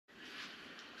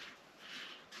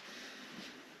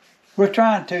We're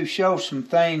trying to show some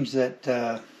things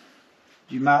that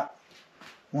you might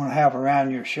want to have around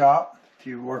your shop if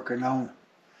you're working on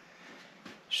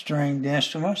stringed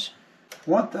instruments.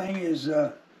 One thing is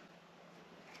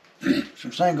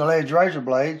some single edge razor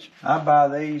blades. I buy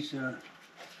these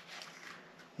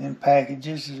in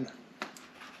packages.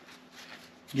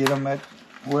 Get them at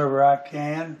wherever I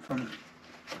can, from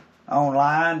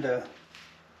online to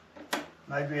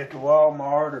maybe at the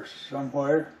Walmart or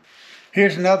somewhere.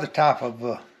 Here's another type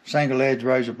of single edge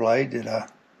razor blade that I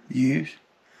use.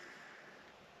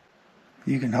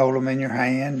 You can hold them in your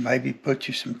hand, maybe put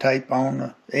you some tape on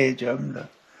the edge of them to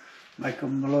make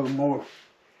them a little more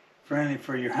friendly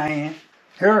for your hand.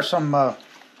 Here are some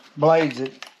blades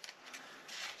that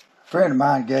a friend of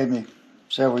mine gave me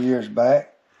several years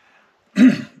back.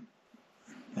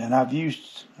 And I've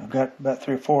got about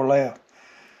 3 or 4 left.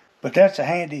 But that's a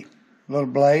handy little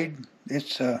blade.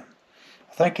 It's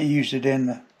I think he used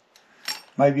it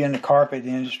maybe in the carpet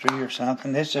industry or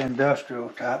something. It's an industrial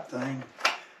type thing.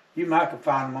 You might can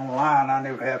find them online. I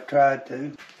never have tried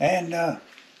to. And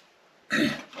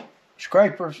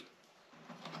scrapers.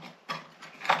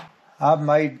 I've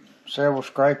made several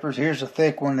scrapers. Here's a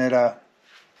thick one that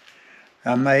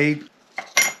I made.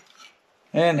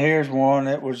 And here's one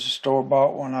that was a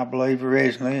store-bought one, I believe,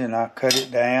 originally, and I cut it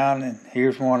down. And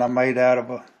here's one I made out of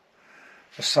a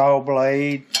saw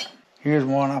blade. Here's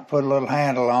one I put a little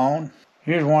handle on.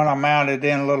 Here's one I mounted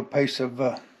in a little piece of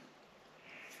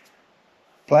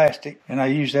plastic, and I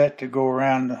use that to go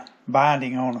around the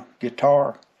binding on a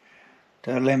guitar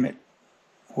to limit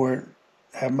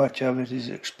how much of it is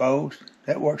exposed.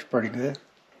 That works pretty good.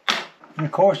 And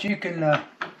of course you can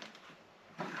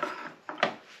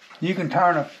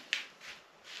turn a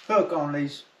hook on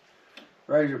these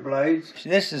razor blades.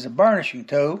 This is a burnishing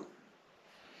tool,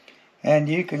 and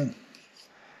you can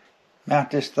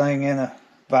mount this thing in a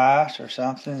vise or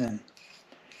something and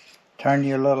turn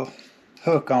your little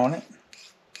hook on it.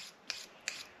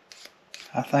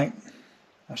 I think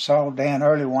I saw Dan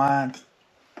Earlywine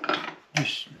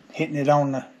just hitting it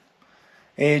on the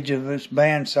edge of his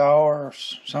bandsaw or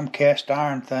some cast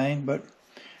iron thing, but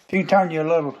if you can turn your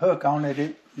little hook on it,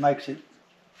 it makes it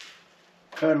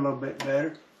cut a little bit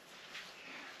better.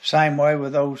 Same way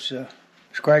with those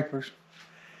scrapers.